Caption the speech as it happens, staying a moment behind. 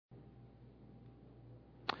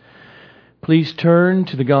Please turn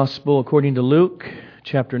to the Gospel according to Luke,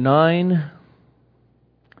 chapter 9.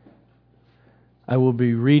 I will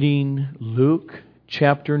be reading Luke,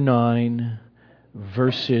 chapter 9,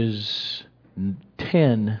 verses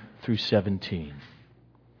 10 through 17.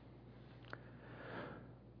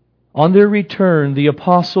 On their return, the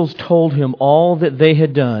apostles told him all that they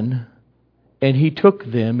had done, and he took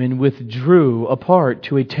them and withdrew apart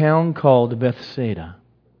to a town called Bethsaida.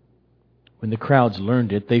 When the crowds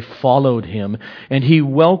learned it, they followed him, and he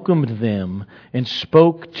welcomed them and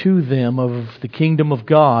spoke to them of the kingdom of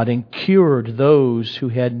God and cured those who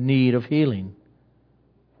had need of healing.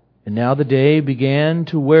 And now the day began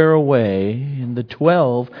to wear away, and the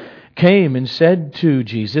 12 came and said to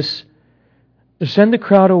Jesus, "Send the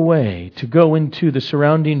crowd away to go into the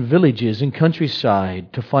surrounding villages and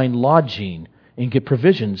countryside to find lodging and get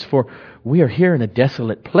provisions, for we are here in a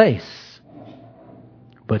desolate place."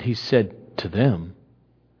 But he said to them,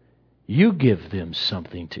 "You give them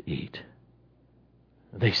something to eat."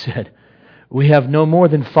 They said, "We have no more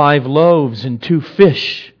than 5 loaves and 2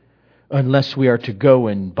 fish, unless we are to go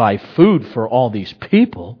and buy food for all these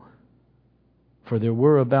people." For there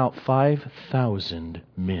were about 5,000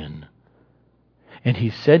 men. And he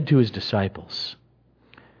said to his disciples,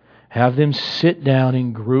 "Have them sit down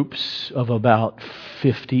in groups of about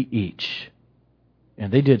 50 each."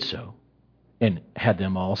 And they did so, and had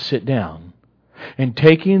them all sit down. And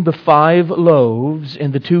taking the 5 loaves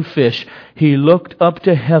and the 2 fish, he looked up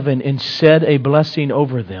to heaven and said a blessing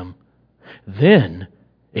over them. Then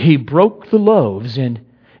he broke the loaves and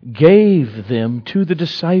gave them to the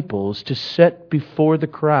disciples to set before the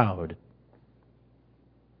crowd.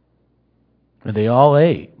 And they all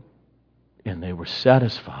ate, and they were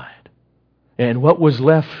satisfied. And what was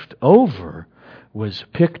left over was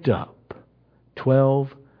picked up,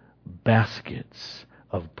 12 baskets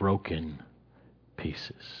of broken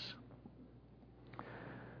pieces.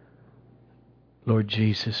 Lord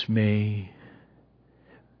Jesus, may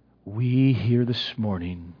we hear this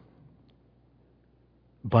morning,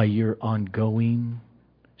 by your ongoing,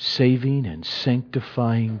 saving and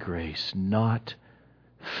sanctifying grace, not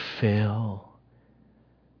fail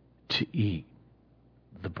to eat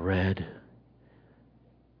the bread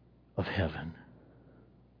of heaven.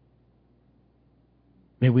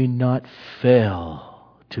 May we not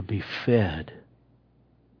fail to be fed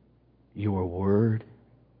your word,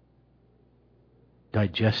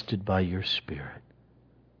 digested by your Spirit.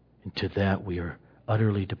 And to that we are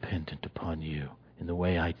utterly dependent upon you in the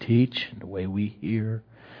way I teach, in the way we hear,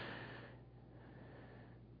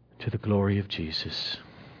 to the glory of Jesus.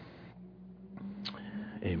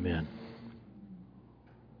 Amen.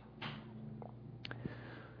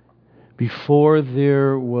 Before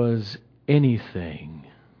there was anything,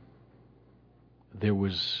 there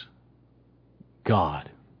was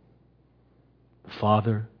God, the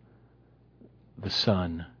Father, the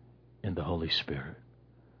Son, and the Holy Spirit.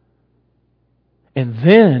 And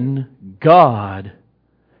then God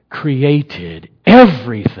created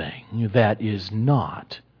everything that is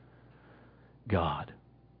not God.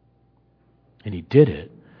 And He did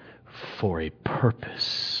it for a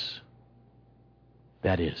purpose.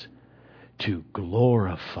 That is, to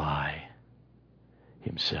glorify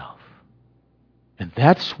Himself. And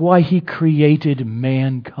that's why He created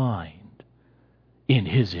mankind in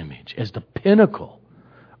His image as the pinnacle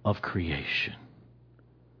of creation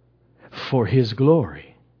for His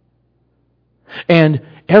glory. And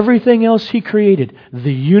everything else He created,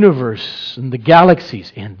 the universe and the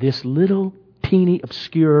galaxies, and this little teeny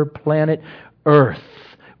obscure planet Earth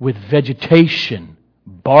with vegetation,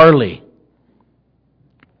 barley,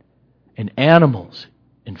 and animals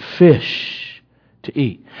and fish to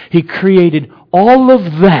eat. He created all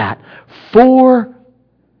of that for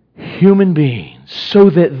human beings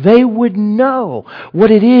so that they would know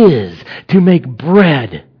what it is to make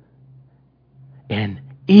bread and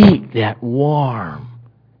eat that warm,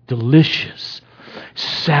 delicious,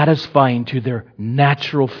 satisfying to their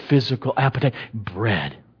natural physical appetite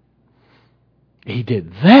bread. He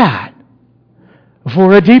did that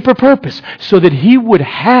for a deeper purpose, so that He would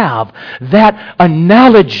have that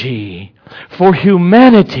analogy for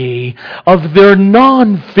humanity of their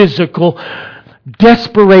non-physical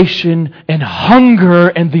desperation and hunger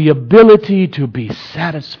and the ability to be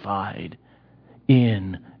satisfied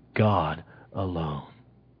in God alone.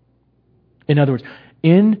 In other words,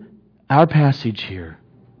 in our passage here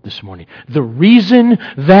this morning, the reason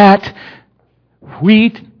that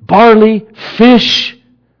wheat, barley, fish,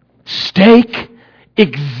 steak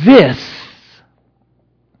exists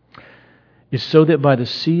is so that by the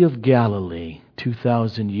Sea of Galilee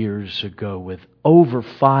 2,000 years ago with over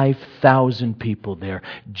 5,000 people there,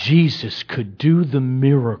 Jesus could do the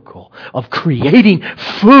miracle of creating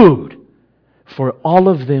food for all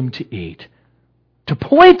of them to eat, to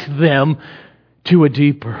point them to a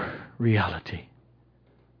deeper reality.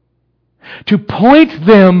 To point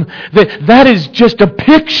them that that is just a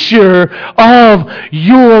picture of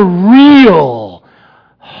your real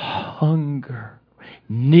hunger,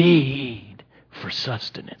 need for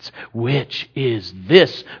sustenance, which is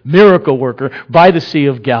this miracle worker by the Sea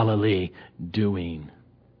of Galilee doing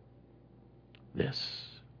this.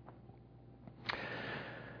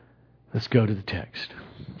 Let's go to the text.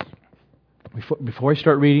 Before I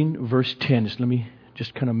start reading verse 10, let me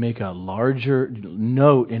just kind of make a larger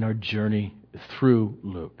note in our journey through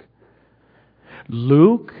Luke.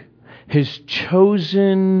 Luke has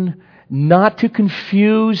chosen not to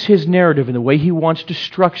confuse his narrative in the way he wants to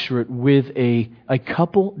structure it with a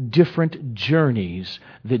couple different journeys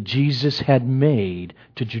that Jesus had made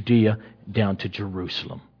to Judea down to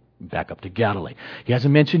Jerusalem, back up to Galilee. He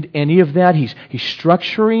hasn't mentioned any of that. He's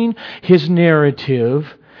structuring his narrative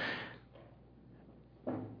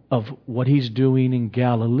of what he's doing in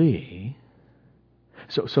Galilee.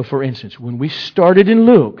 So for instance, when we started in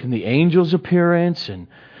Luke, and the angel's appearance, and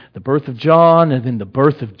the birth of John, and then the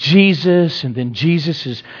birth of Jesus, and then Jesus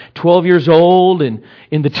is 12 years old, and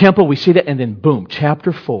in the temple we see that, and then boom,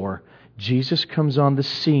 chapter 4, Jesus comes on the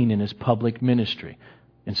scene in His public ministry.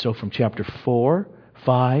 And so from chapter 4,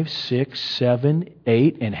 5, 6, 7,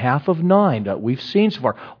 8, and half of 9 that we've seen so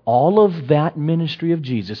far, all of that ministry of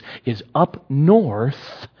Jesus is up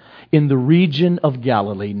north in the region of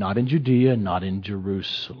Galilee, not in Judea, not in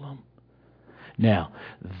Jerusalem. Now,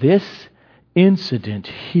 this incident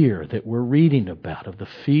here that we're reading about of the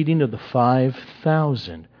feeding of the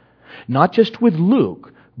 5,000, not just with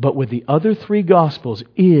Luke, but with the other three Gospels,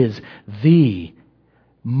 is the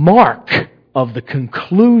mark of the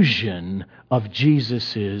conclusion of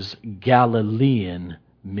Jesus' Galilean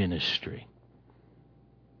ministry.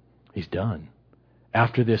 He's done.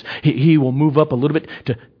 After this, he will move up a little bit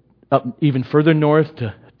up even further north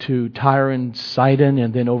to Tyre and Sidon,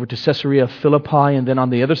 and then over to Caesarea Philippi, and then on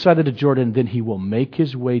the other side of the Jordan, and then he will make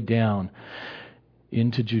his way down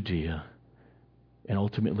into Judea and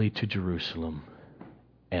ultimately to Jerusalem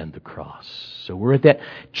and the cross. So we're at that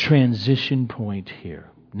transition point here.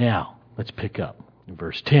 Now, let's pick up in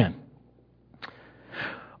verse 10.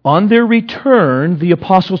 On their return, the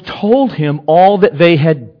apostles told him all that they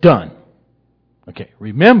had done. Okay,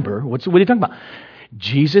 remember, what are you talking about?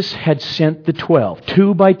 Jesus had sent the 12,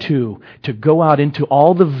 2 by 2, to go out into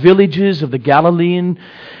all the villages of the Galilean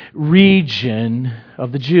region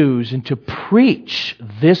of the Jews and to preach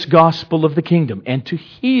this gospel of the kingdom and to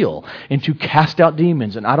heal and to cast out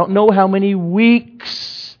demons. And I don't know how many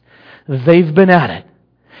weeks they've been at it.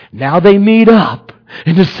 Now they meet up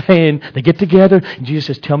and they're saying, they get together and Jesus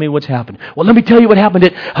says, tell me what's happened. Well, let me tell you what happened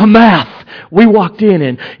at Hamath. We walked in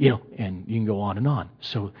and you can go on and on.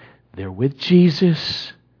 So they're with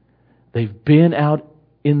Jesus. They've been out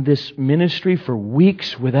in this ministry for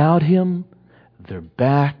weeks without Him. They're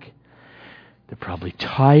back. They're probably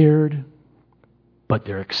tired, but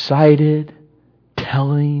they're excited,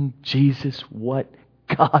 telling Jesus what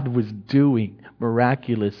God was doing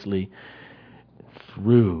miraculously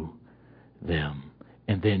through them.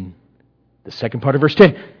 And then the second part of verse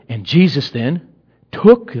 10, and Jesus then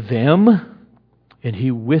took them and He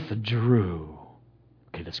withdrew.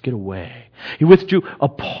 Okay, let's get away. He withdrew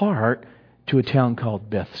apart to a town called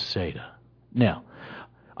Bethsaida. Now,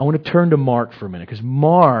 I want to turn to Mark for a minute, because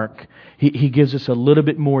Mark, he gives us a little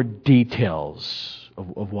bit more details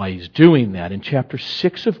of why he's doing that. In chapter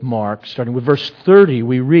 6 of Mark, starting with verse 30,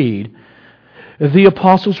 we read, the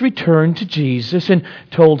apostles returned to Jesus and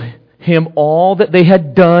told Him all that they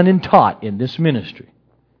had done and taught in this ministry.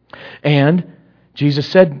 And Jesus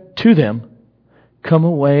said to them, come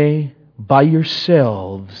away by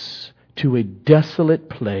yourselves to a desolate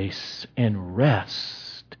place and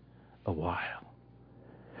rest a while.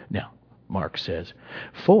 Now, Mark says,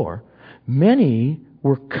 for many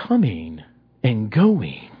were coming and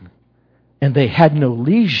going, and they had no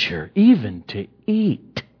leisure even to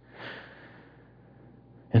eat.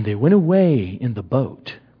 And they went away in the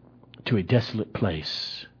boat to a desolate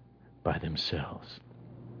place by themselves.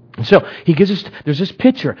 And so he gives us, there's this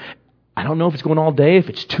picture. I don't know if it's going all day, if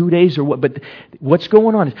it's 2 days or what, but what's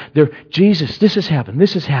going on is Jesus, this has happened,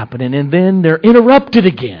 and then they're interrupted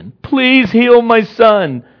again. Please heal my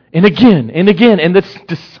son. And again, and the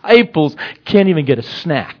disciples can't even get a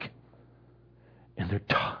snack. And they're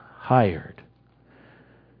tired.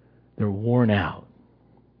 They're worn out.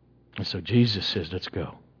 And so Jesus says, let's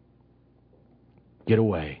go. get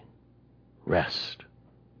away, rest,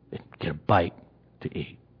 and get a bite to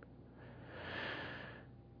eat.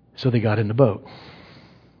 So they got in the boat.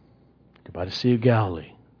 They're by the Sea of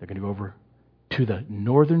Galilee. They're going to go over to the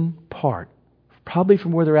northern part, probably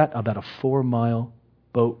from where they're at, about a 4-mile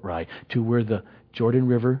boat ride to where the Jordan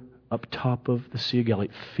River up top of the Sea of Galilee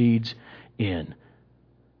feeds in.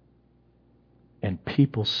 And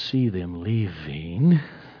people see them leaving.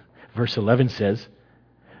 Verse 11 says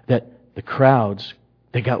that the crowds,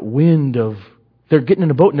 they got wind of, they're getting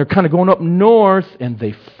in a boat and they're kind of going up north, and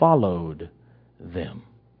they followed them.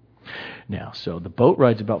 Now, so the boat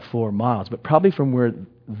ride's about 4 miles, but probably from where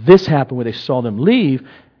this happened, where they saw them leave,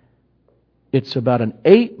 it's about an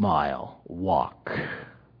 8-mile walk.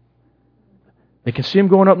 They can see them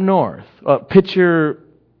going up north. Picture,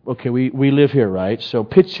 okay, we live here, right? So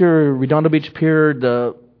picture Redondo Beach Pier,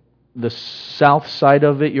 the south side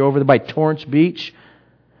of it. You're over there by Torrance Beach.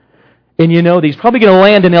 And you know, he's probably going to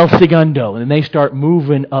land in El Segundo. And then they start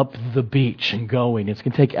moving up the beach and going. It's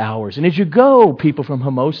going to take hours. And as you go, people from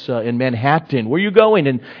Hermosa and Manhattan, where are you going?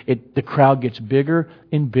 And the crowd gets bigger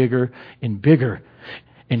and bigger and bigger.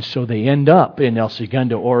 And so they end up in El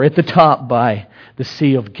Segundo or at the top by the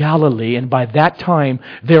Sea of Galilee. And by that time,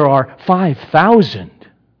 there are 5,000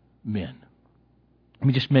 men. Let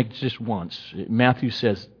me just make this once. Matthew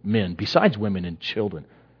says men, besides women and children.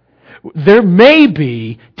 There may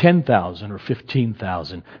be 10,000 or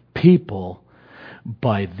 15,000 people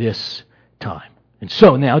by this time. And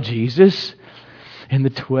so now Jesus and the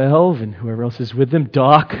 12 and whoever else is with them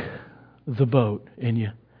dock the boat.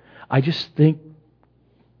 And I just think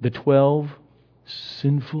the 12,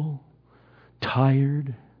 sinful,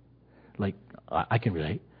 tired, like I can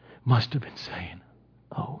relate, must have been saying,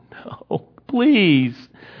 "Oh no, please,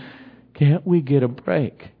 can't we get a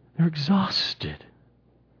break?" They're exhausted.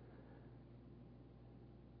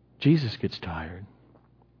 Jesus gets tired.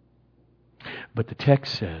 But the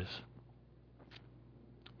text says,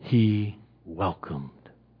 He welcomed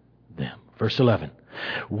them. Verse 11.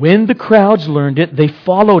 When the crowds learned it, they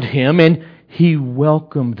followed Him, and He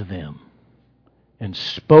welcomed them and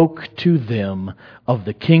spoke to them of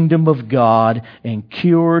the kingdom of God and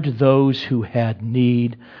cured those who had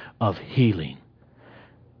need of healing.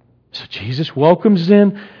 So Jesus welcomes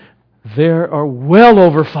them. There are well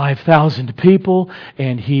over 5,000 people,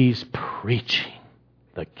 and He's preaching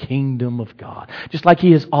the kingdom of God. Just like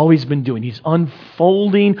He has always been doing. He's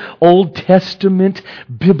unfolding Old Testament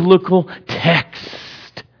biblical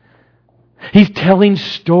text. He's telling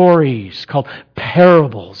stories called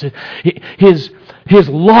parables. His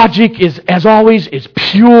logic is, as always, is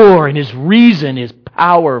pure, and His reason is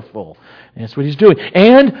powerful. And that's what He's doing.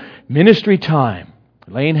 And ministry time.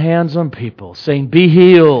 Laying hands on people, saying, "Be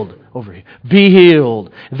healed." Over here. Be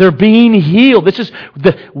healed. They're being healed. This is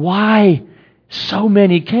why so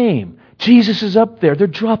many came. Jesus is up there. They're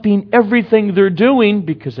dropping everything they're doing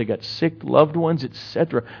because they got sick loved ones,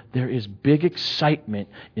 etc. There is big excitement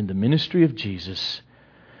in the ministry of Jesus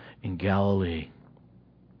in Galilee.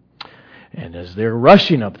 And as they're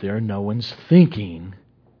rushing up there, no one's thinking,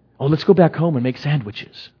 "Oh, let's go back home and make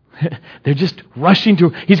sandwiches." They're just rushing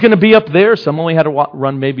to. He's going to be up there. Some only had to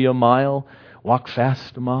run maybe a mile. Walk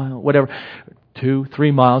fast a mile, whatever,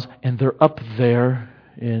 2-3 miles, and they're up there,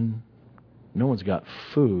 and no one's got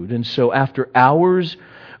food. And so after hours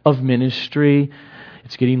of ministry,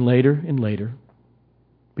 it's getting later and later.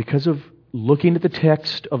 Because of looking at the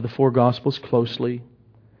text of the 4 Gospels closely,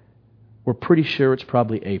 we're pretty sure it's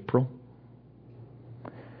probably April.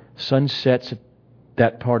 Sun sets at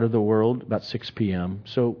that part of the world about 6 p.m.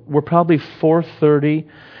 So we're probably 4:30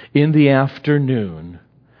 in the afternoon.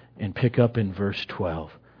 And pick up in verse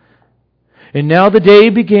 12. And now the day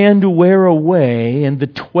began to wear away, and the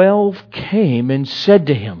 12 came and said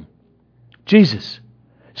to Him, "Jesus,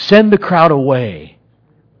 send the crowd away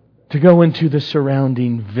to go into the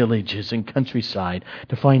surrounding villages and countryside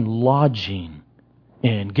to find lodging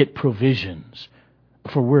and get provisions,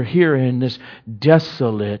 for we're here in this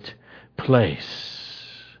desolate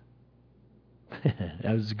place."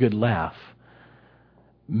 That was a good laugh.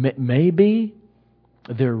 Maybe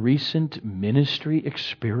their recent ministry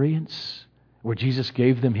experience where Jesus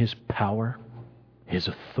gave them His power, His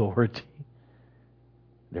authority,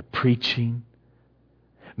 their preaching.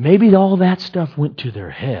 Maybe all that stuff went to their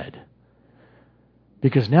head.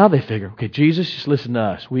 Because now they figure, okay, Jesus, just listen to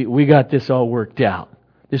us. We got this all worked out.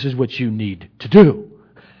 This is what you need to do.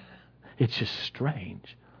 It's just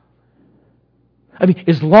strange. I mean,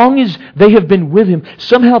 as long as they have been with Him,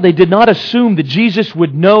 somehow they did not assume that Jesus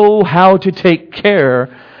would know how to take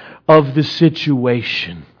care of the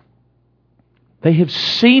situation. They have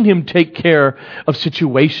seen Him take care of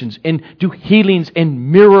situations and do healings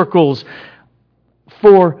and miracles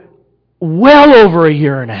for well over a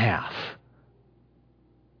year and a half.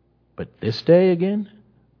 But this day again,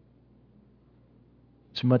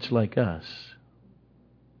 it's much like us.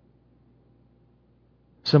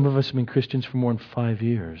 Some of us have been Christians for more than 5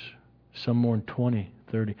 years. Some more than 20,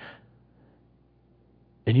 30.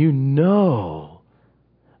 And you know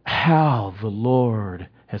how the Lord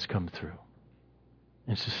has come through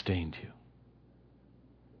and sustained you.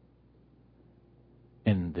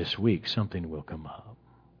 And this week, something will come up.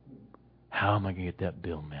 How am I going to get that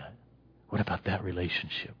bill met? What about that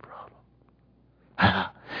relationship problem?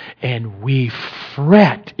 And we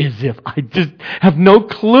fret as if I just have no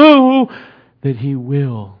clue that He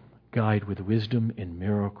will guide with wisdom and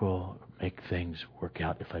miracle, make things work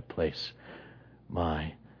out if I place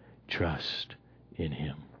my trust in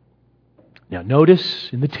Him. Now notice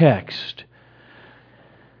in the text,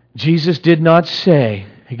 Jesus did not say,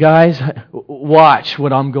 "Hey guys, watch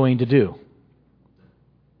what I'm going to do."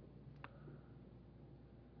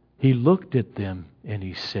 He looked at them and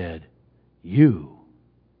He said, "You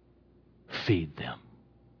feed them."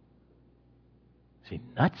 Is He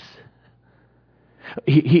nuts?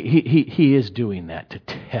 He is doing that to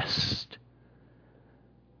test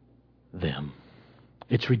them.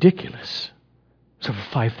 It's ridiculous. So for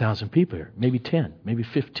 5,000 people here, maybe 10, maybe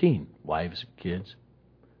 15 wives, kids.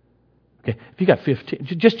 Okay, if you got 15,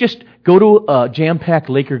 just go to a jam-packed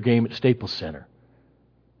Laker game at Staples Center.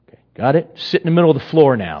 Okay, got it? Sit in the middle of the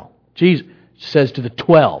floor now. Jesus says to the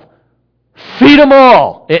 12, "Feed them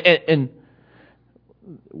all!" And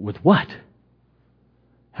with what?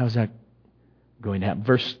 How's that going to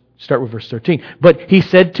happen? Start with verse 13. But He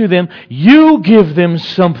said to them, "You give them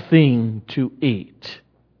something to eat."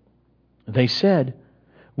 They said,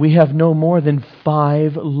 "We have no more than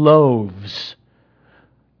 5 loaves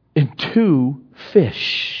and 2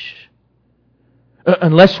 fish.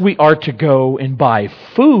 Unless we are to go and buy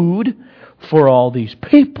food for all these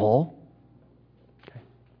people."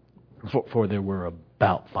 For there were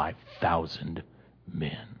about 5,000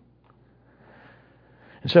 men.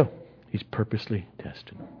 And so, He's purposely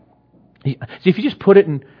tested. See, if you just put it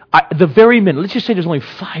in the very minute, let's just say there's only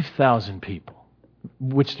 5,000 people,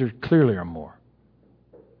 which there clearly are more.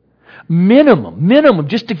 Minimum,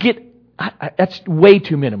 just to get, that's way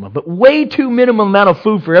too minimum, but way too minimum amount of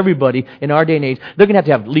food for everybody in our day and age, they're going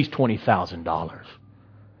to have at least $20,000.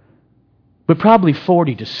 But probably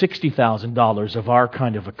 $40,000 to $60,000 of our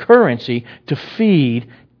kind of a currency to feed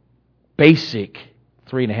basic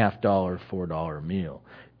 $3.50, $4 meal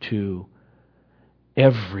to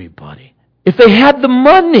everybody. If they had the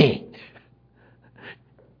money.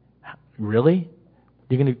 Really?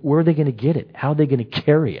 Where are they going to get it? How are they going to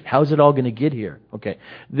carry it? How is it all going to get here? Okay,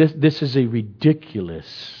 this is a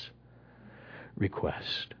ridiculous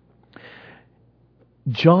request.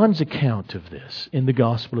 John's account of this in the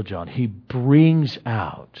Gospel of John, he brings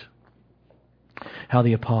out how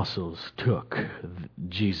the apostles took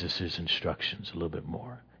Jesus' instructions a little bit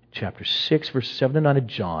more. Chapter 6, verses 7 to 9 of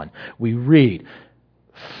John, we read,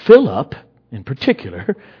 Philip, in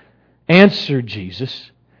particular, answered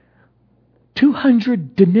Jesus,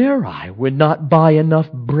 200 denarii would not buy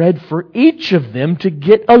enough bread for each of them to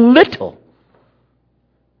get a little.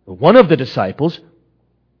 One of the disciples,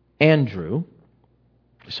 Andrew,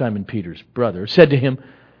 Simon Peter's brother, said to him,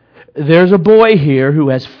 "There's a boy here who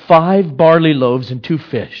has 5 barley loaves and 2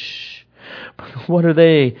 fish. But what are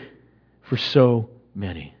they for so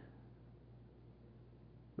many?"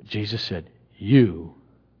 But Jesus said, "You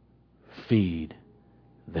feed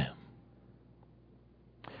them."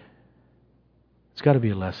 It's got to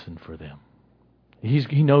be a lesson for them.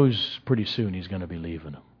 He knows pretty soon he's going to be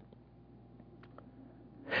leaving them.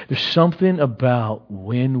 There's something about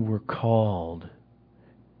when we're called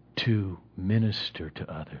to minister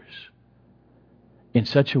to others in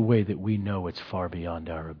such a way that we know it's far beyond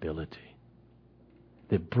our ability,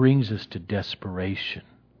 that brings us to desperation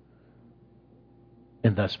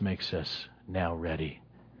and thus makes us now ready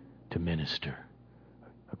to minister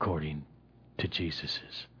according to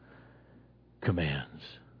Jesus'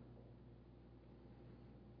 commands.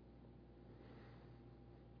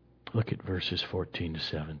 Look at verses 14 to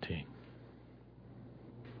 17.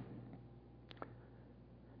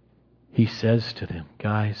 He says to them,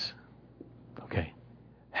 guys, okay,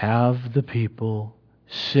 have the people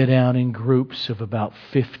sit down in groups of about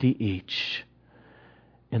 50 each.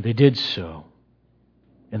 And they did so.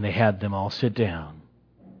 And they had them all sit down.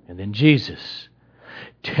 And then Jesus,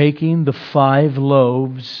 taking the 5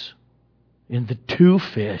 loaves and the 2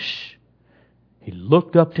 fish, He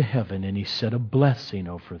looked up to heaven and He said a blessing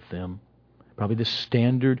over them. Probably the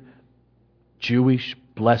standard Jewish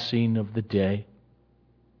blessing of the day.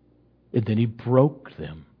 And then He broke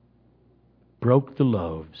them, broke the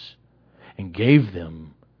loaves, and gave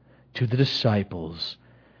them to the disciples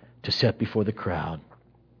to set before the crowd.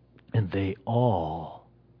 And they all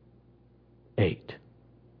ate.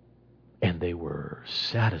 And they were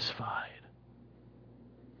satisfied.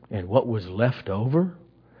 And what was left over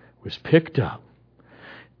was picked up.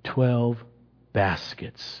 12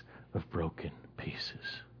 baskets of broken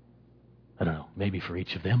pieces. I don't know, maybe for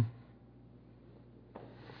each of them.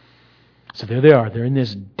 So there they are. They're in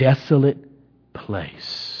this desolate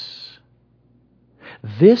place.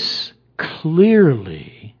 This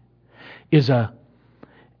clearly is a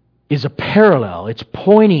parallel. It's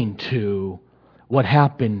pointing to what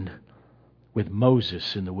happened with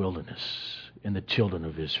Moses in the wilderness and the children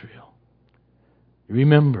of Israel.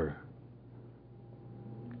 Remember,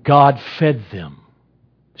 God fed them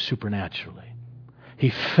supernaturally. He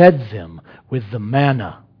fed them with the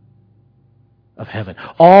manna of heaven.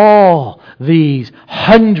 All these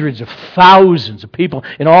hundreds of thousands of people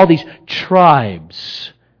in all these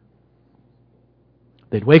tribes.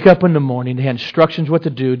 They'd wake up in the morning, they had instructions what to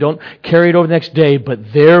do, don't carry it over the next day,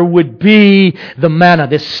 but there would be the manna,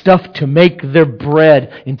 this stuff to make their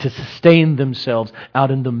bread and to sustain themselves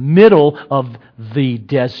out in the middle of the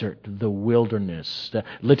desert, the wilderness.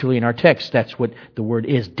 Literally in our text, that's what the word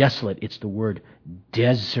is, desolate. It's the word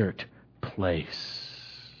desert place.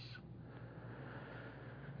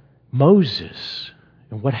 Moses,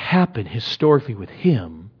 and what happened historically with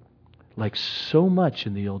him, like so much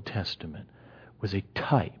in the Old Testament, was a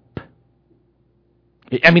type.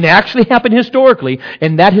 It actually happened historically,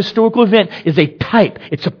 and that historical event is a type.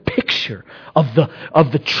 It's a picture of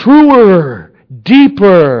the truer,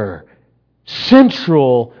 deeper,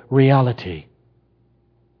 central reality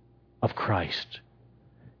of Christ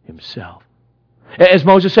Himself. As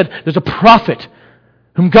Moses said, there's a prophet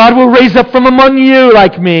whom God will raise up from among you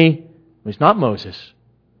like me. He's not Moses,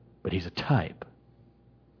 but he's a type.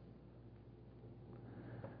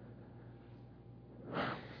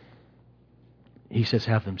 He says,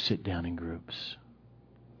 have them sit down in groups.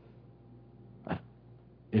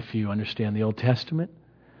 If you understand the Old Testament,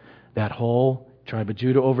 that whole tribe of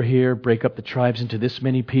Judah over here, break up the tribes into this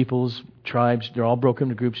many peoples, tribes, they're all broken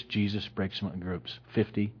into groups. Jesus breaks them into groups,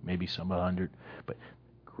 50, maybe some 100, but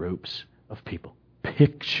groups of people.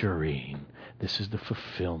 Picturing, this is the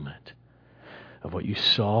fulfillment of what you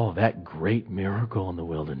saw, that great miracle in the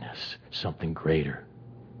wilderness. Something greater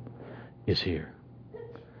is here.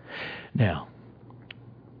 Now,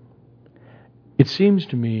 it seems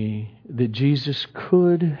to me that Jesus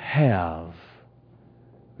could have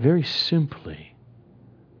very simply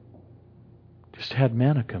just had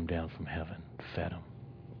manna come down from heaven, fed him.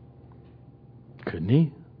 Couldn't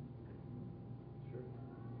He?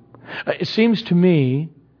 It seems to me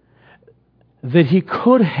that He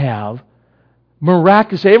could have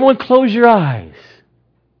miraculously, everyone close your eyes,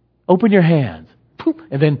 open your hands,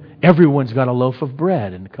 and then everyone's got a loaf of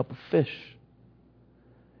bread and a cup of fish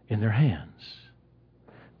in their hands.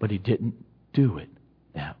 But He didn't do it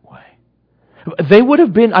that way. They would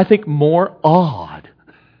have been, I think, more awed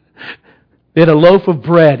that a loaf of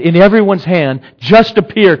bread in everyone's hand just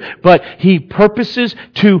appeared. But He purposes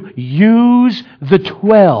to use the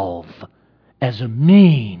 12 as a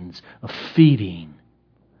means of feeding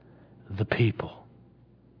the people.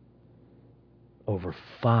 Over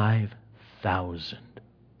 5,000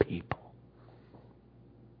 people.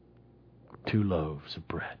 2 loaves of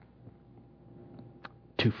bread.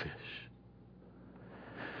 2 fish.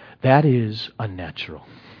 That is unnatural.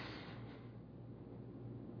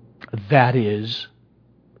 That is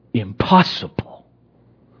impossible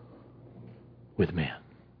with man.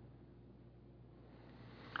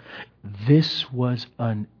 This was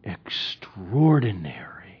an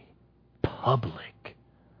extraordinary public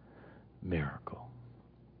miracle.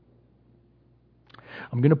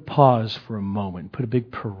 I'm going to pause for a moment and put a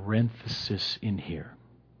big parenthesis in here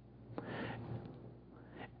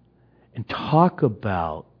and talk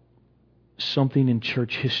about something in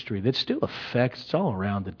church history that still affects, it's all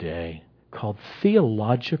around today, called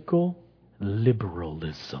theological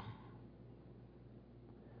liberalism.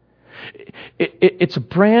 It's a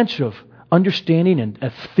branch of understanding and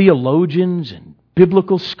of theologians and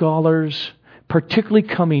biblical scholars, particularly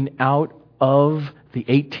coming out of the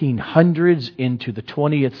 1800s into the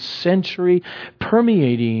 20th century,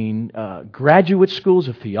 permeating graduate schools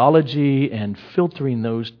of theology and filtering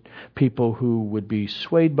those people who would be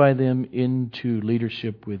swayed by them into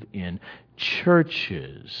leadership within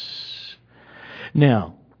churches.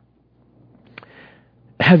 Now,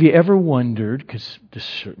 have you ever wondered, because this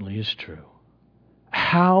certainly is true,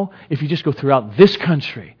 how, if you just go throughout this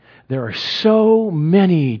country, there are so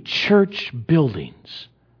many church buildings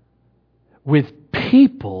with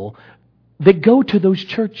people that go to those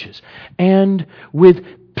churches and with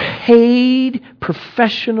paid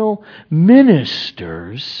professional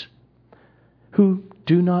ministers who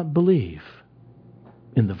do not believe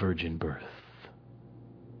in the virgin birth.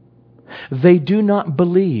 They do not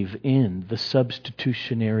believe in the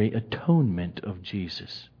substitutionary atonement of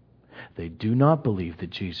Jesus. They do not believe that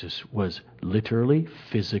Jesus was literally,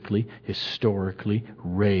 physically, historically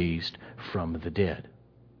raised from the dead.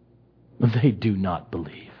 They do not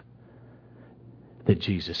believe that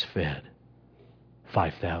Jesus fed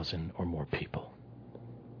 5,000 or more people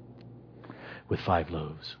with 5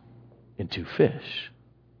 loaves and 2 fish.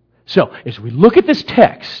 So, as we look at this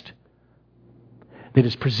text that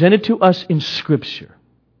is presented to us in Scripture,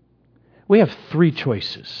 we have 3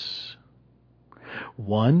 choices.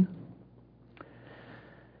 One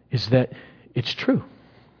is that it's true.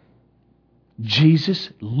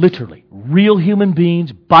 Jesus, literally, real human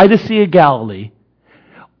beings by the Sea of Galilee,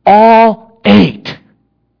 all ate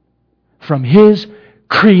from His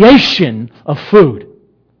creation of food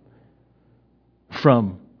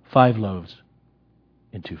from 5 loaves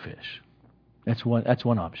and 2 fish. That's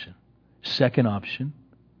one option. Second option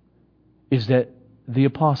is that the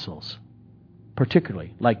apostles,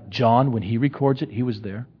 particularly, like John, when he records it, he was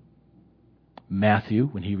there. Matthew,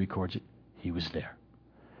 when he records it, he was there.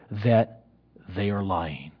 That they are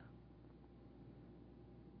lying.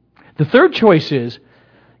 The third choice is,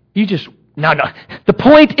 no. The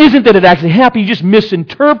point isn't that it actually happened, you just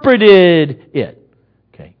misinterpreted it.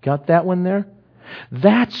 Okay, got that one there?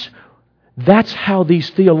 That's how these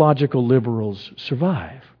theological liberals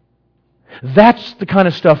survive. That's the kind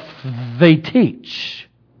of stuff they teach.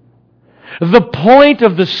 The point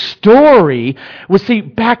of the story was, see,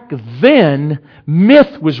 back then,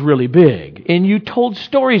 myth was really big. And you told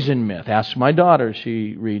stories in myth. Ask my daughter.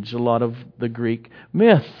 She reads a lot of the Greek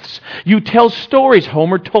myths. You tell stories.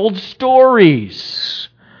 Homer told stories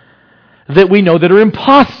that we know that are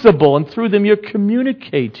impossible. And through them you're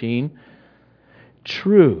communicating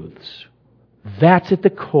truths. That's at the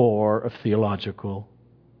core of theological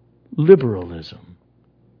liberalism.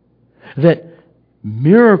 That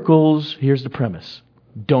miracles, here's the premise,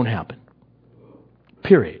 don't happen.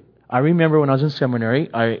 Period. I remember when I was in seminary,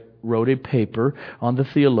 I wrote a paper on the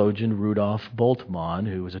theologian Rudolf Bultmann,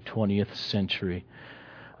 who was a 20th century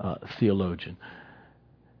theologian.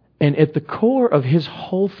 And at the core of his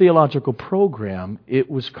whole theological program, it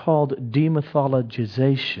was called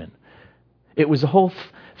demythologization. It was the whole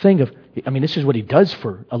thing of, this is what he does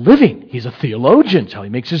for a living. He's a theologian. It's how he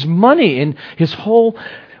makes his money. And his whole...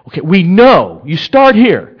 Okay, we know. You start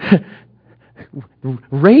here.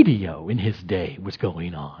 Radio in his day was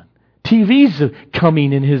going on. TV's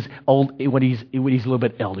coming in his old... When he's a little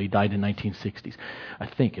bit elder. He died in the 1960s. I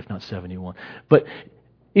think, if not 71. But,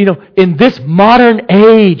 in this modern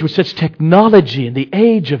age with such technology, in the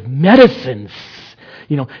age of medicines,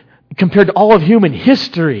 compared to all of human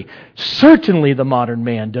history, certainly the modern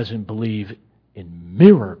man doesn't believe in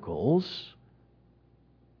miracles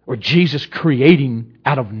or Jesus creating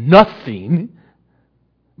out of nothing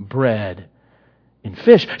bread and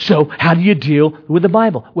fish. So how do you deal with the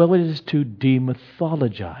Bible? Well, it is to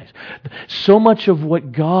demythologize. So much of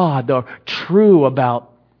what God are true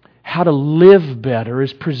about how to live better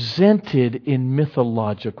is presented in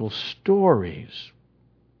mythological stories.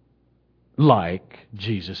 Like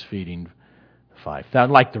Jesus feeding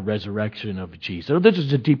 5,000, like the resurrection of Jesus. This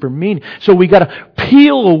is a deeper meaning. So we got to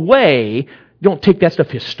peel away. Don't take that stuff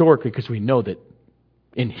historically, because we know that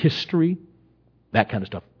in history, that kind of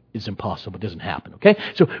stuff is impossible. It doesn't happen. Okay?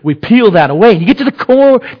 So we peel that away, and you get to the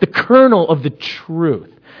core, the kernel of the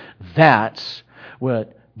truth. That's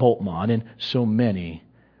what Bultmann and so many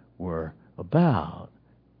were about.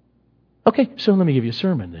 Okay, so let me give you a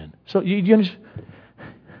sermon then. So you understand?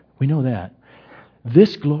 We know that.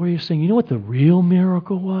 This glorious thing, you know what the real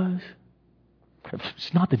miracle was?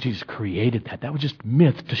 It's not that Jesus created that. That was just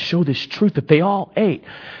myth to show this truth that they all ate.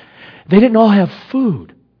 They didn't all have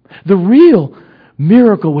food. The real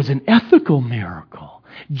miracle was an ethical miracle.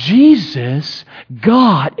 Jesus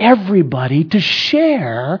got everybody to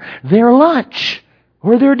share their lunch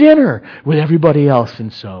or their dinner with everybody else,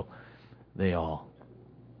 and so they all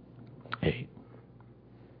ate.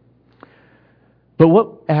 But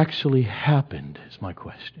what actually happened is my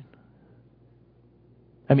question.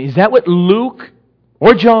 Is that what Luke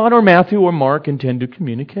or John or Matthew or Mark intend to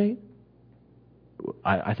communicate?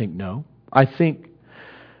 I think no. I think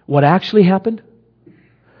what actually happened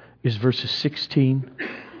is verses 16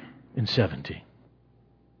 and 17.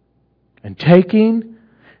 And taking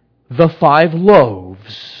the 5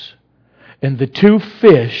 loaves and the 2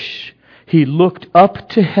 fish, He looked up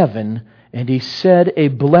to heaven and He said a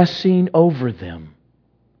blessing over them.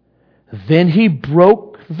 Then He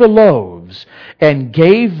broke the loaves and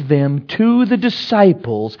gave them to the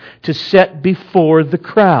disciples to set before the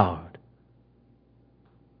crowd.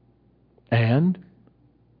 And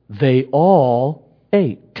they all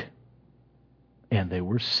ate, and they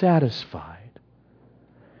were satisfied.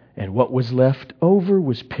 And what was left over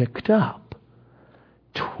was picked up.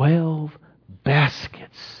 12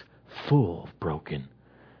 baskets full of broken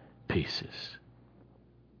pieces.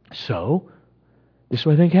 So, this is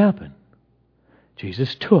what I think happened.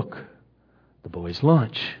 Jesus took the boys'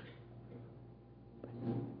 lunch.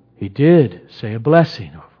 He did say a blessing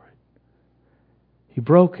over it. He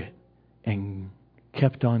broke it and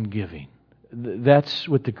kept on giving. That's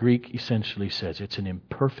what the Greek essentially says. It's an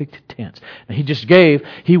imperfect tense. And He just gave.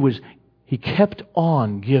 He kept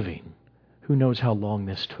on giving. Who knows how long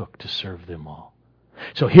this took to serve them all.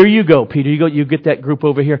 So here you go, Peter. You get that group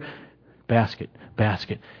over here. Basket,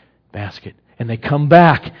 basket, basket. And they come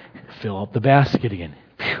back. Fill up the basket again.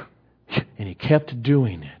 And He kept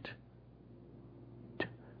doing it.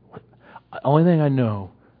 The only thing I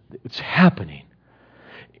know that's happening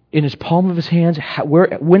in His palm of His hands,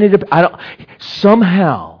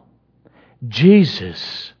 somehow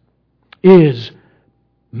Jesus is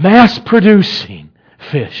mass producing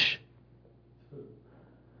fish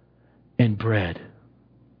and bread.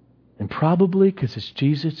 And probably because it's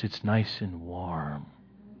Jesus, it's nice and warm.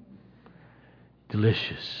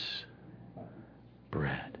 Delicious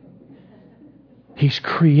bread. He's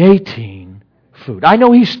creating food. I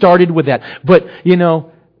know He started with that, but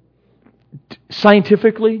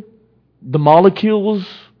scientifically, the molecules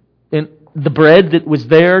in the bread that was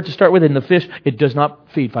there to start with and the fish, it does not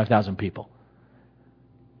feed 5,000 people.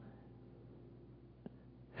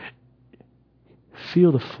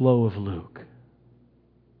 Feel the flow of Luke.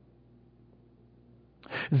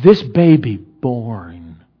 This baby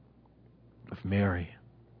born of Mary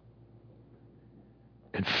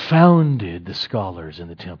confounded the scholars in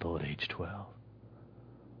the temple at age 12.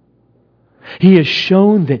 He has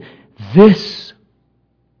shown that this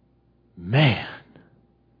man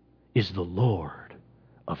is the Lord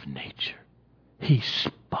of nature. He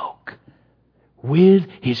spoke with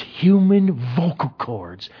His human vocal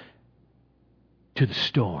cords to the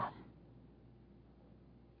storm,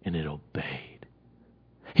 and it obeyed.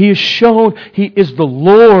 He has shown He is the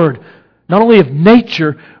Lord not only of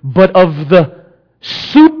nature, but of the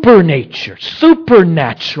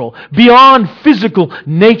supernatural, beyond physical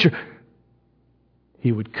nature.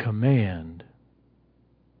 He would command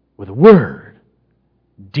with a word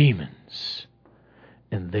demons,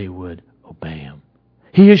 and they would obey Him.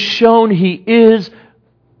 He has shown He is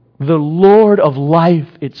the Lord of life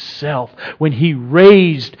itself when He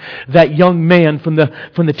raised that young man from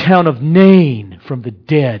the town of Nain from the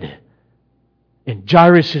dead, and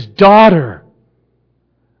Jairus' daughter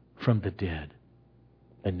from the dead.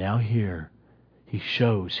 And now here He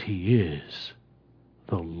shows He is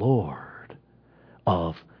the Lord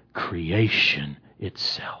of creation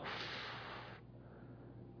itself.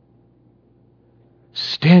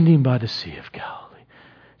 Standing by the Sea of Galilee.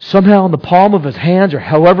 Somehow in the palm of His hands, or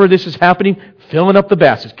however this is happening, filling up the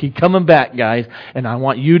baskets. Keep coming back, guys, and I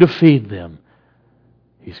want you to feed them.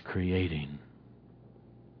 He's creating.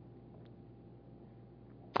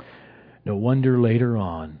 No wonder later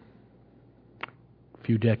on, a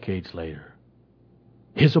few decades later,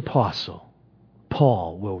 His apostle,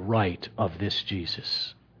 Paul, will write of this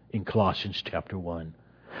Jesus in Colossians chapter 1.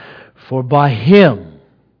 For by Him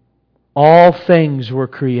all things were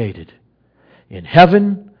created, in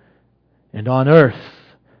heaven and on earth,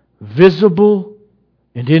 visible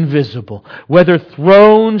and invisible, whether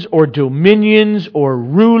thrones or dominions or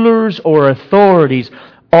rulers or authorities,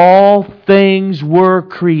 all things were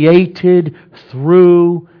created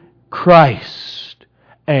through Christ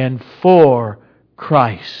and for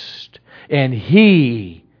Christ. And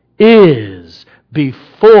He is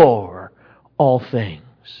before all things.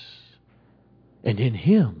 And in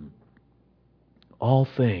Him, all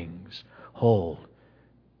things hold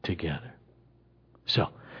together. So,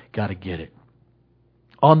 got to get it.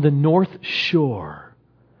 On the north shore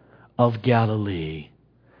of Galilee,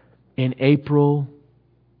 in April,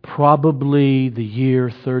 probably the year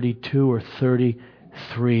 32 or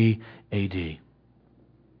 33 AD,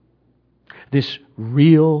 this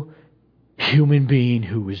real human being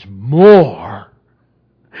who is more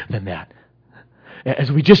than that,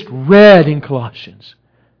 as we just read in Colossians,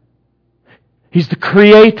 He's the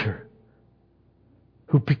Creator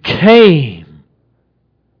who became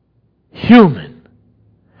human.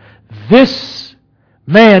 This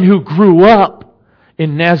man who grew up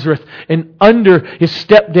in Nazareth and under his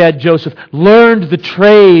stepdad Joseph learned the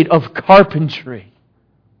trade of carpentry,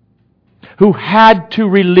 who had to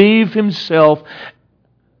relieve himself,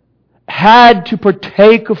 had to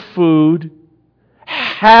partake of food,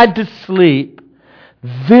 had to sleep.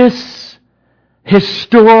 This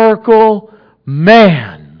historical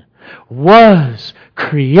man was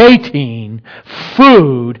creating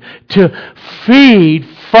food to feed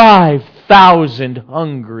 5,000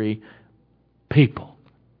 hungry people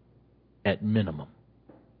at minimum.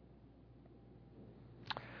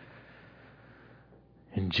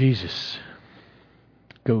 And Jesus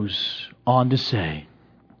goes on to say,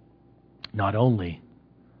 not only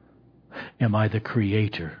am I the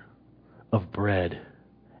creator of bread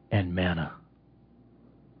and manna,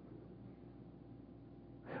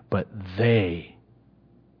 but they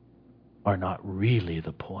are not really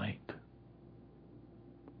the point.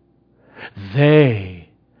 They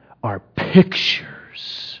are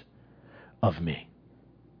pictures of me.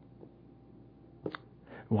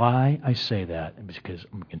 Why I say that is because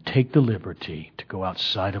I'm going to take the liberty to go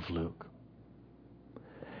outside of Luke.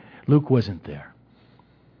 Luke wasn't there,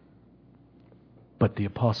 but the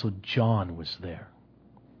Apostle John was there.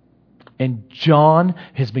 And John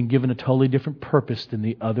has been given a totally different purpose than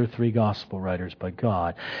the other three gospel writers by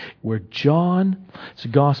God. Where John's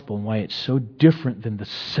gospel, and why it's so different than the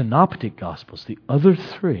synoptic gospels, the other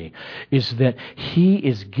three, is that he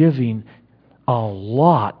is giving a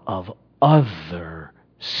lot of other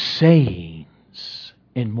sayings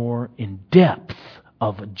and more in depth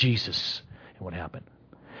of Jesus and what happened.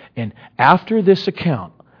 And after this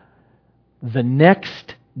account, the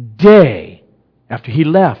next day, after he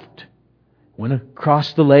left, went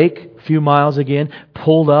across the lake, a few miles again,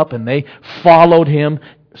 pulled up, and they followed him.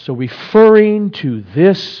 So referring to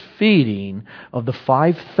this feeding of the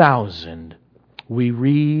 5,000, we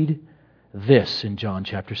read this in John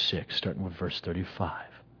chapter 6, starting with verse 35.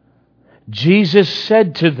 Jesus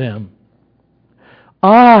said to them,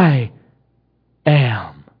 I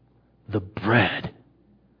am the bread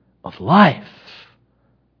of life.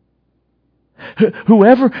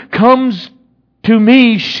 Whoever comes to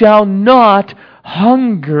me shall not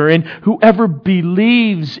hunger, and whoever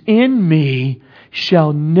believes in me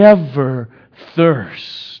shall never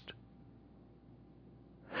thirst.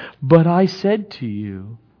 But I said to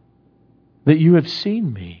you that you have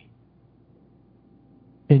seen me,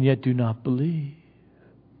 and yet do not believe.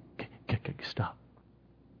 Okay, stop.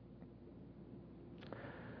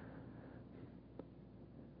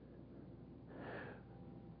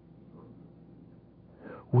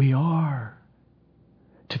 We are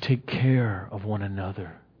to take care of one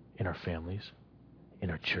another in our families, in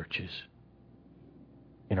our churches,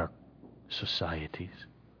 in our societies.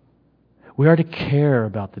 We are to care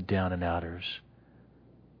about the down and outers,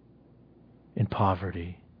 in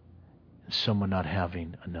poverty, and someone not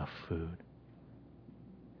having enough food.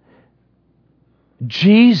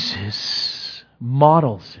 Jesus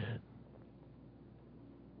models it.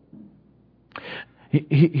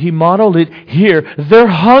 He modeled it here. They're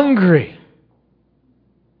hungry.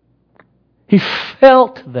 He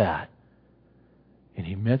felt that. And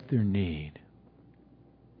He met their need.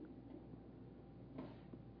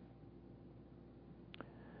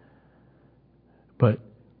 But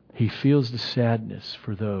He feels the sadness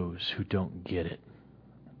for those who don't get it.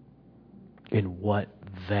 And what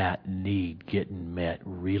that need getting met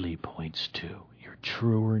really points to. Your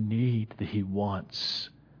truer need that He wants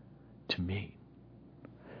to meet.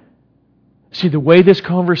 See, the way this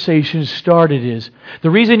conversation started is, the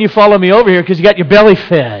reason you follow me over here because you got your belly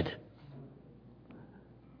fed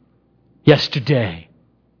yesterday.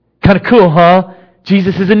 Kind of cool, huh?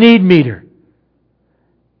 Jesus is a need meter.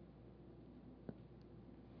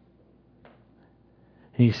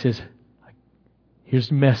 And He says, here's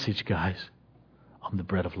the message, guys. I'm the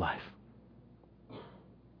bread of life.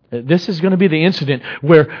 This is going to be the incident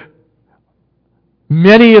where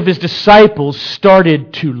many of His disciples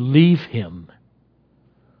started to leave Him.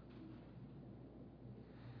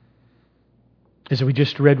 As we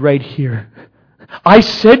just read right here, I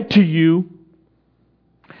said to you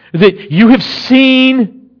that you have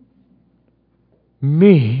seen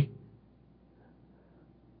me,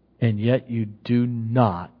 and yet you do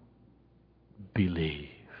not believe.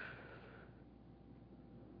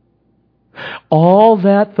 All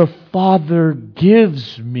that the Father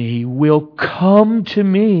gives me will come to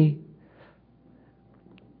me.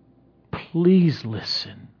 Please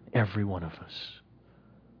listen, every one of us.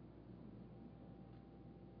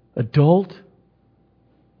 Adult,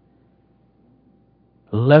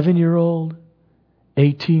 11-year-old,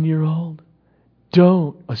 18-year-old,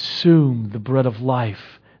 Don't assume the bread of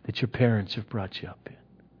life that your parents have brought you up in.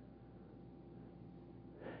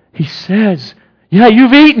 He says, yeah,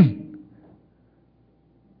 you've eaten.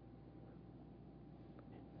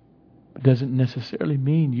 But doesn't necessarily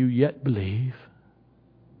mean you yet believe.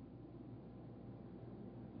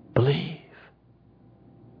 Believe.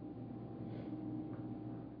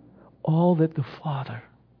 All that the Father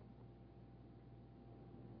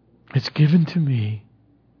has given to me,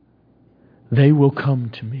 they will come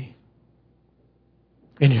to me.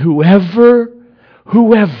 And whoever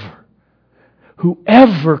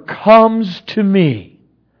comes to me,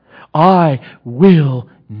 I will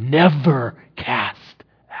never cast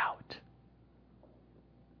out.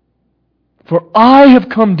 For I have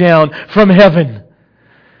come down from heaven,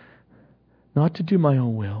 not to do my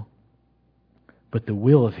own will, but the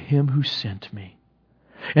will of Him who sent me.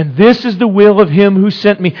 And this is the will of Him who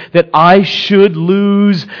sent me, that I should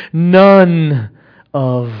lose none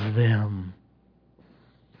of them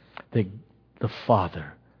that the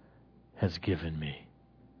Father has given me,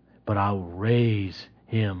 but I will raise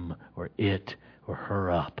him or it or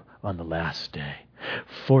her up on the last day.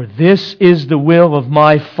 For this is the will of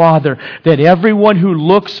my Father, that everyone who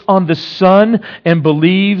looks on the Son and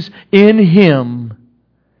believes in Him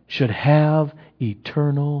should have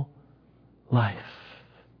eternal life.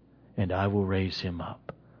 And I will raise him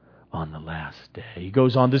up on the last day. He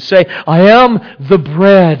goes on to say, I am the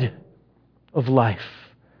bread of life.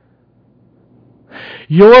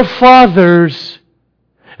 Your fathers,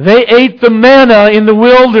 they ate the manna in the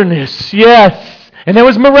wilderness, yes, and it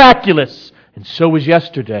was miraculous. And so was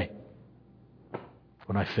yesterday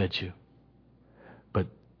when I fed you. But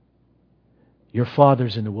your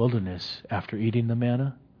fathers in the wilderness, after eating the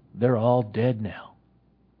manna, they're all dead now.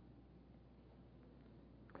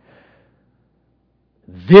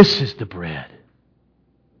 This is the bread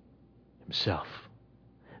Himself.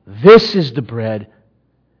 This is the bread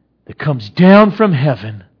that comes down from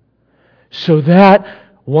heaven so that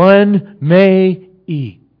one may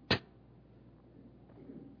eat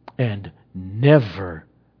and never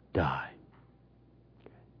die.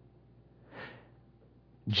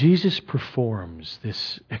 Jesus performs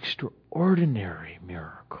this extraordinary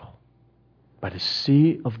miracle by the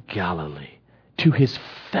Sea of Galilee to His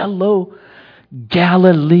fellow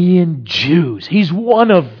Galilean Jews. He's one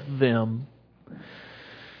of them.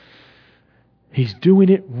 He's doing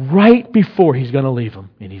it right before He's going to leave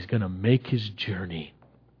them, and He's going to make His journey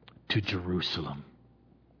to Jerusalem.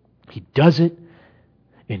 He does it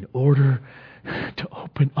in order to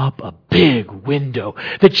open up a big window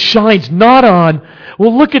that shines not on,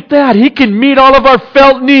 well, look at that, He can meet all of our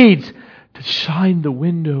felt needs, to shine the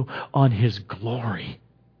window on His glory,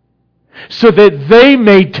 so that they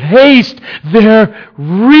may taste their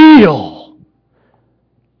real,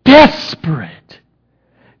 desperate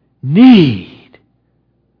need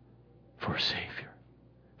for a Savior,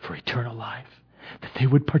 for eternal life. That they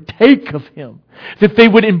would partake of Him, that they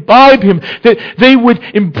would imbibe Him, that they would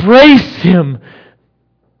embrace Him.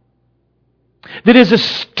 That as a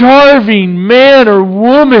starving man or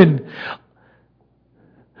woman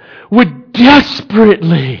would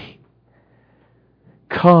desperately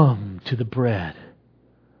come to the bread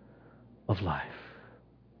of life.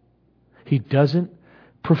 He doesn't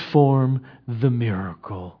perform the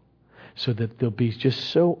miracle so that they'll be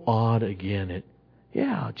just so awed again at,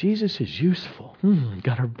 yeah, Jesus is useful.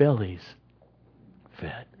 Got our bellies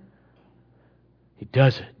fed. He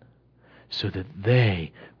does it so that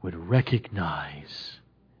they would recognize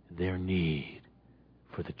their need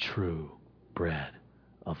for the true bread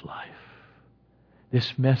of life.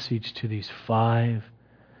 This message to these 5,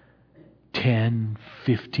 10,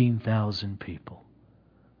 15,000 people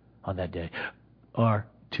on that day are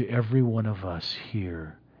to every one of us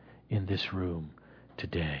here in this room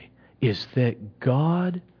today, is that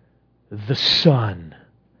God the Son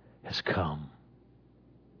has come.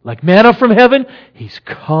 Like manna from heaven, He's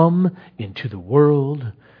come into the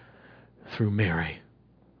world through Mary.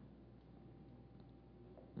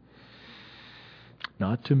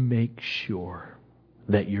 Not to make sure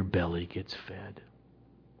that your belly gets fed,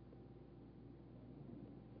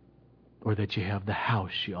 or that you have the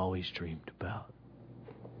house you always dreamed about,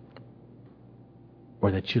 or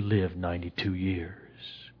that you live 92 years.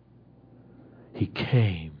 He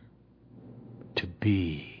came to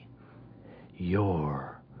be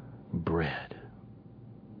your bread,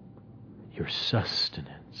 your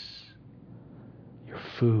sustenance, your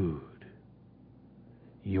food,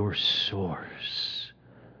 your source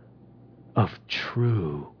of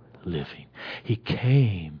true living. He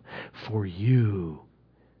came for you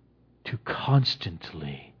to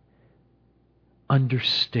constantly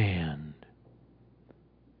understand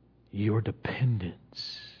your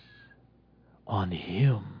dependence on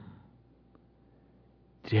Him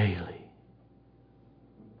daily.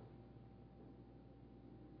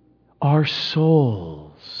 Our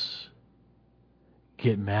souls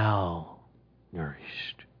get malnourished.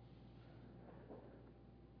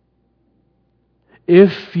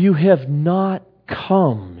 If you have not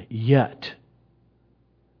come yet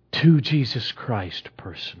to Jesus Christ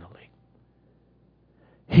personally,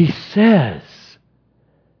 He says,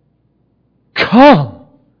 come.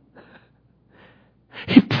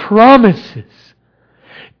 He promises,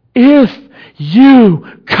 if you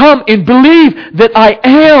come and believe that I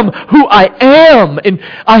am who I am, and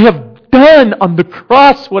I have done on the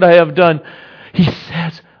cross what I have done, He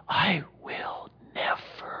says, I will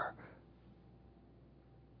never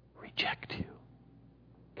reject you,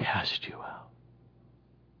 cast you out.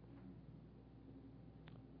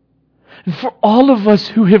 And for all of us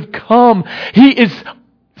who have come, He is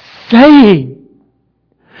saying,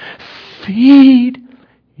 feed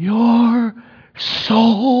your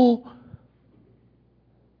soul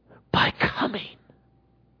by coming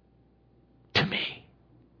to me,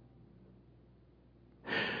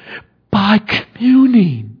 by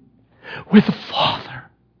communing with the Father,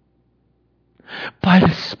 by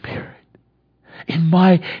the Spirit, in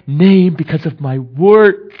my name, because of my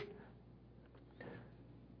work.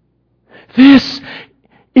 This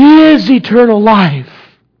is eternal life.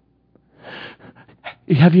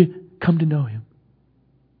 Have you come to know Him?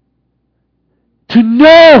 To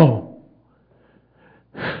know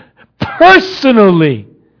personally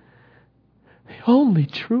the only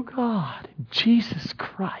true God, Jesus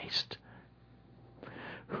Christ,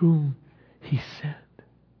 whom He sent.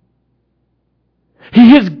 He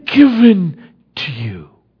has given to you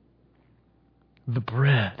the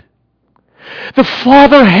bread. The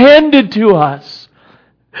Father handed to us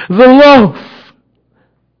the loaf,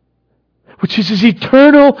 which is His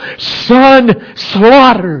eternal Son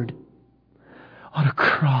slaughtered on a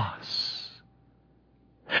cross.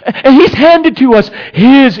 And He's handed to us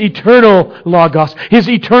His eternal Logos, His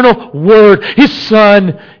eternal Word, His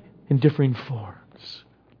Son in differing forms,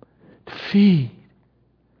 to feed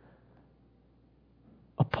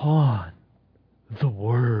upon the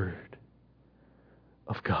Word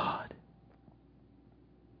of God.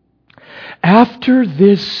 After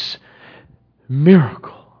this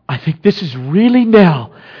miracle, I think this is really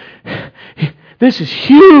now, this is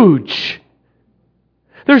huge.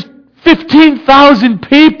 There's 15,000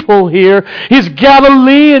 people here, His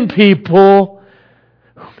Galilean people,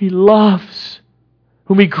 whom He loves,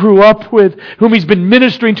 whom He grew up with, whom He's been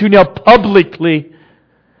ministering to now publicly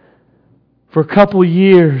for a couple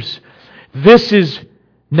years. This is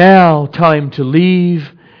now time to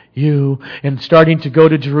leave you and starting to go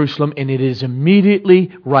to Jerusalem, and it is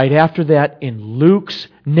immediately right after that in Luke's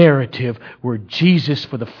narrative where Jesus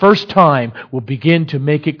for the first time will begin to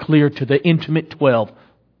make it clear to the intimate 12.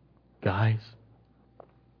 Guys,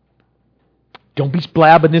 don't be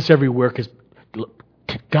blabbing this everywhere, because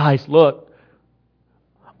guys, look,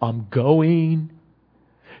 I'm going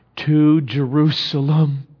to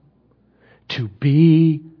Jerusalem to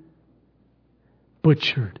be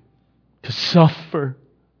butchered, to suffer,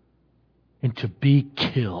 and to be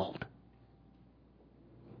killed,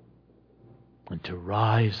 and to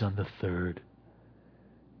rise on the third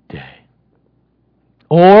day.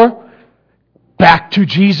 Or, back to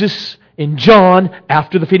Jesus in John,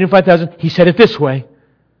 after the feeding of 5,000, He said it this way,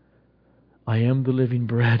 I am the living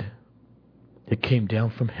bread that came down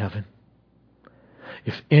from heaven.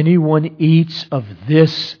 If anyone eats of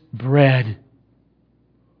this bread,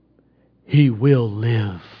 he will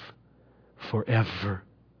live forever.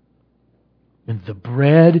 And the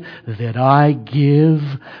bread that I give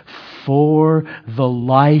for the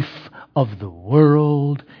life of the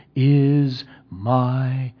world is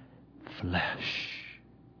my flesh.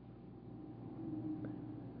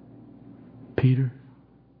 Peter,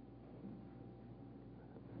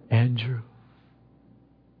 Andrew,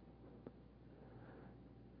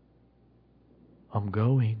 I'm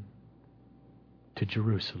going to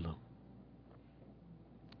Jerusalem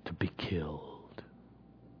to be killed.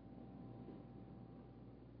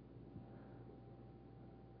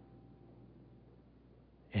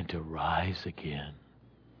 And to rise again.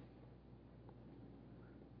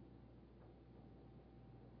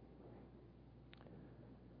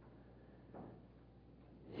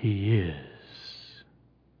 He is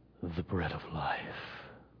the bread of life.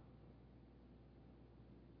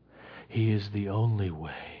 He is the only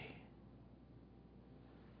way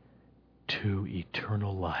to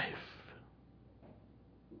eternal life.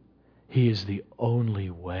 He is the only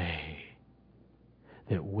way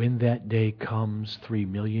that when that day comes 3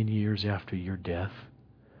 million years after your death,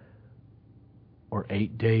 or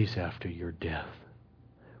 8 days after your death,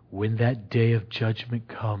 when that day of judgment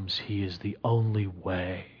comes, He is the only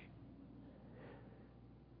way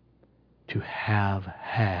to have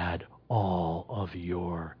had all of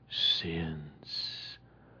your sins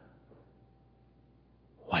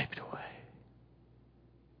wiped away.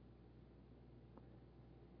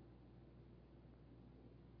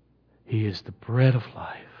 He is the bread of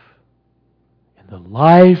life. And the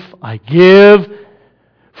life I give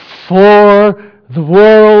for the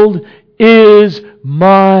world is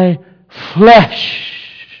my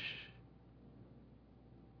flesh.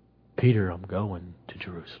 Peter, I'm going to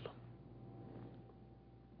Jerusalem.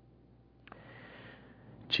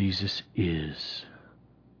 Jesus is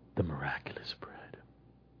the miraculous bread.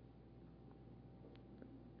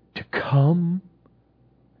 To come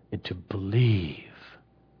and to believe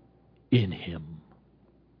in Him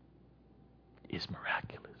is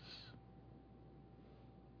miraculous.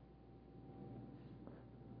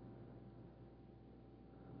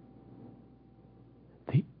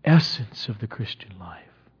 The essence of the Christian life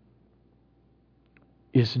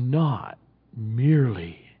is not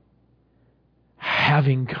merely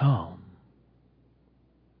having come.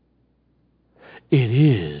 It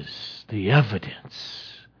is the evidence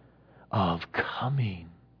of coming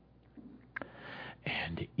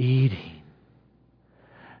and eating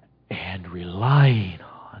and relying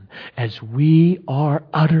on, as we are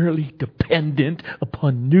utterly dependent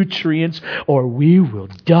upon nutrients or we will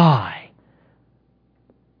die.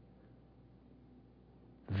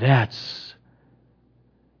 That's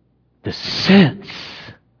the sense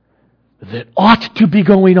that ought to be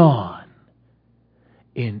going on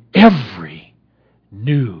in every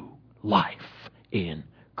new life in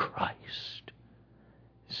Christ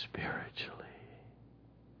spiritually.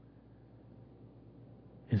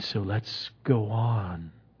 And so let's go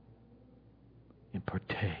on and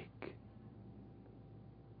partake.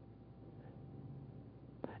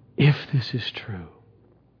 If this is true,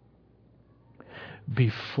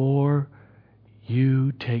 before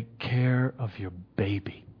you take care of your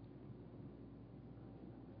baby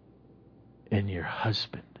and your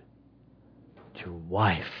husband, your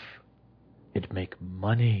wife, and make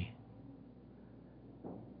money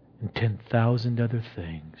and 10,000 other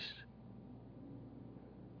things,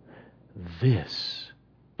 this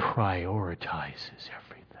prioritizes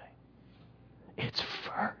everything. It's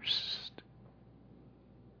first.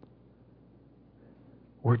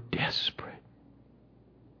 We're desperate.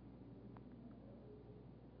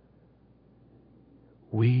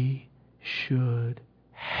 We should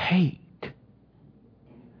hate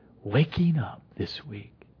waking up this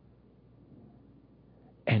week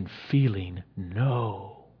and feeling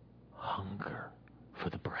no hunger for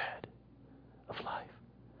the bread of life.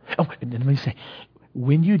 Oh, and let me say,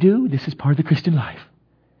 when you do, this is part of the Christian life,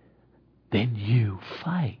 then you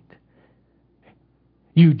fight.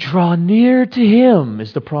 You draw near to Him,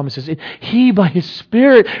 as the promise says. He, by His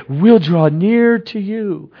Spirit, will draw near to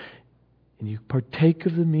you. And you partake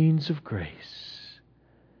of the means of grace,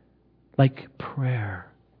 like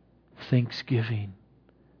prayer, thanksgiving,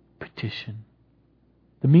 petition.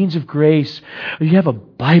 The means of grace, you have a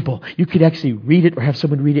Bible. You could actually read it or have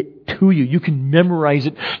someone read it to you. You can memorize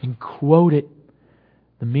it and quote it.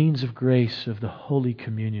 The means of grace of the Holy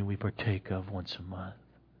Communion we partake of once a month.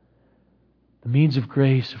 The means of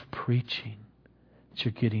grace of preaching that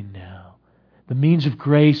you're getting now. The means of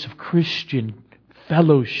grace of Christian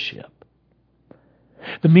fellowship.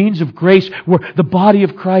 The means of grace where the body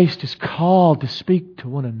of Christ is called to speak to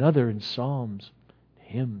one another in psalms,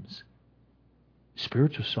 hymns,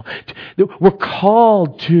 spiritual songs. We're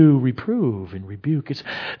called to reprove and rebuke. It's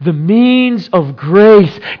the means of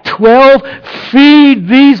grace. 12, feed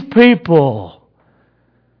these people.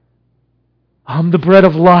 I'm the bread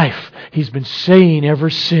of life. He's been saying ever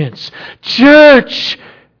since. Church,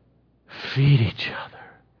 feed each other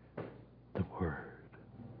the Word.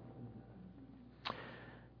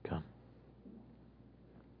 Come.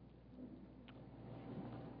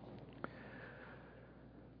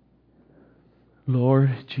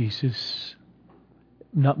 Lord Jesus,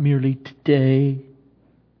 not merely today,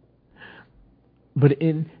 but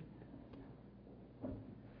in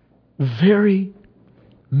very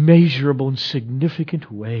measurable and significant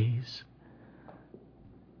ways,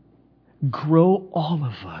 grow all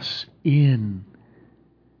of us in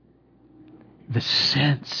the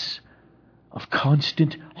sense of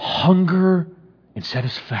constant hunger and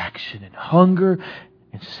satisfaction, and hunger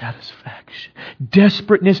and satisfaction.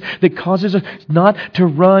 Desperateness that causes us not to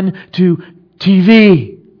run to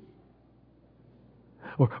TV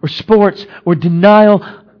or sports or denial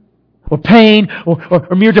or pain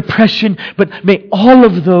or mere depression, but may all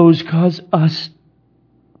of those cause us,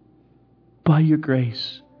 by your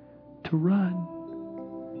grace, to run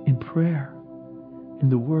in prayer, in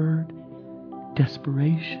the Word,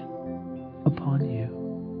 desperation upon you.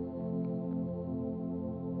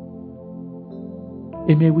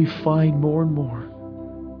 And may we find more and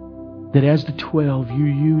more that as the 12, you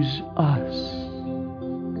use us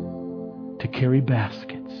to carry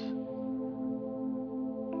baskets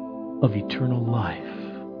of eternal life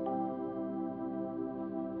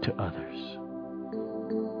to others.